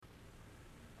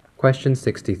Question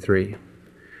 63.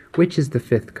 Which is the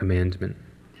fifth commandment?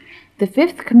 The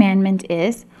fifth commandment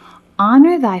is,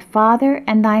 Honor thy father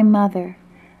and thy mother,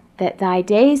 that thy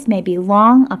days may be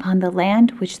long upon the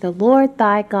land which the Lord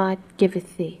thy God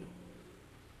giveth thee.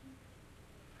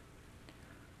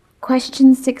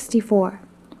 Question 64.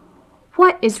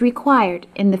 What is required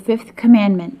in the fifth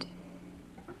commandment?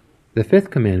 The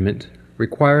fifth commandment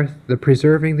requireth the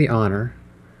preserving the honor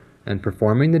and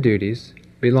performing the duties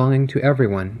belonging to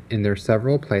everyone in their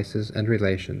several places and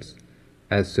relations,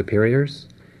 as superiors,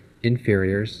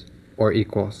 inferiors, or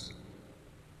equals.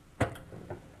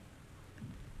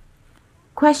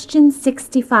 Question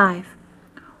 65.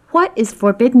 What is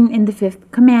forbidden in the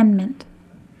fifth commandment?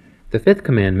 The fifth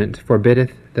commandment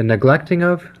forbiddeth the neglecting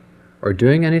of, or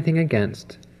doing anything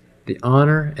against, the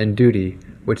honor and duty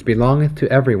which belongeth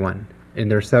to everyone in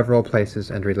their several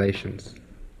places and relations.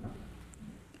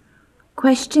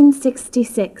 Question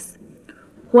 66.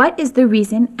 What is the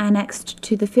reason annexed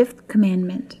to the fifth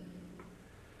commandment?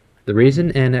 The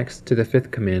reason annexed to the fifth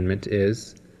commandment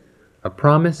is a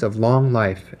promise of long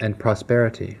life and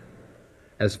prosperity,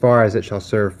 as far as it shall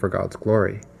serve for God's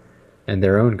glory and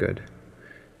their own good,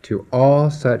 to all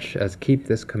such as keep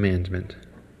this commandment.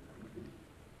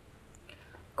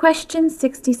 Question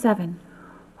 67.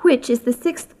 Which is the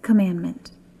sixth commandment?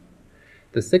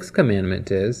 The sixth commandment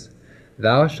is,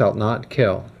 Thou shalt not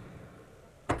kill.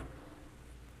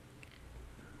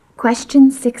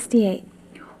 Question 68.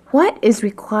 What is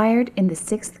required in the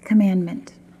sixth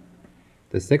commandment?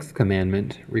 The sixth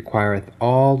commandment requireth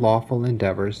all lawful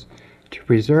endeavors to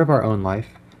preserve our own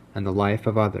life and the life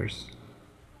of others.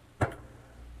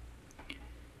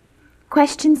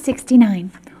 Question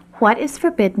 69. What is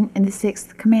forbidden in the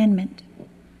sixth commandment?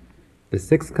 The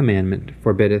sixth commandment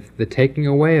forbiddeth the taking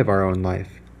away of our own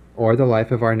life, or the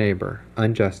life of our neighbor,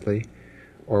 unjustly,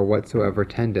 or whatsoever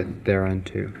tendeth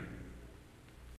thereunto.